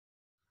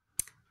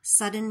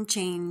sudden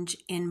change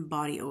in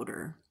body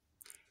odor,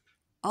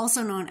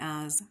 also known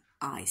as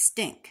I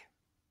stink.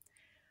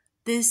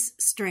 This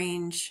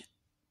strange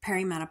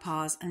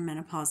perimenopause and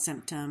menopause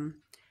symptom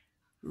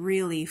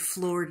really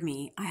floored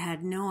me. I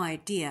had no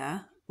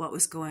idea what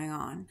was going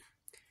on.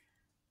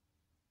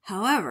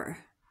 However,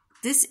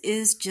 this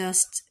is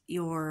just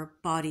your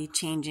body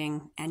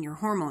changing and your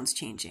hormones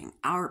changing.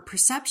 Our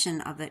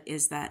perception of it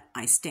is that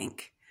I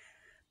stink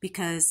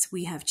because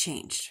we have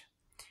changed.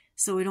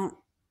 So we don't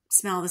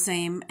smell the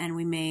same and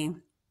we may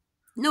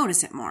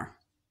notice it more.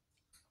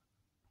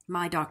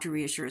 My doctor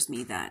reassures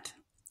me that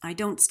I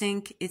don't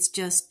stink. It's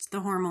just the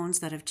hormones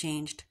that have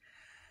changed.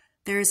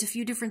 There's a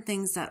few different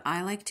things that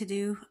I like to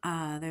do.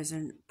 There's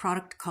a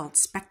product called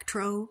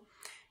Spectro.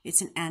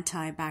 It's an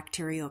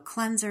antibacterial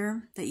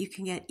cleanser that you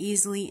can get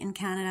easily in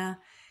Canada,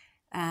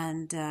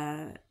 and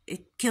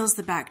it kills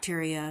the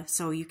bacteria,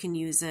 so you can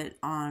use it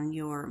on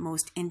your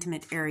most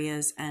intimate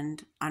areas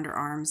and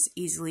underarms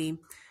easily.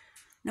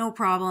 No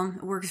problem.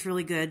 It works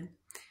really good.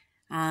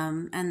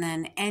 And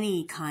then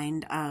any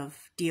kind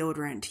of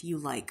deodorant you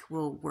like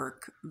will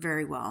work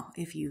very well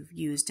if you've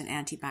used an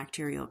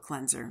antibacterial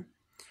cleanser.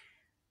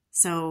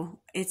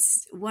 So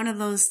it's one of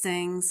those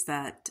things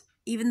that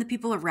even the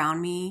people around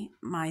me,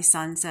 my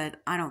son said,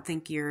 I don't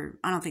think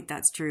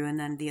that's true. And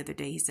then the other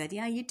day he said,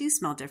 yeah, you do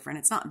smell different.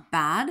 It's not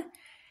bad.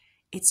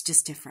 It's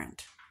just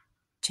different.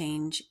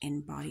 Change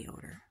in body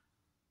odor.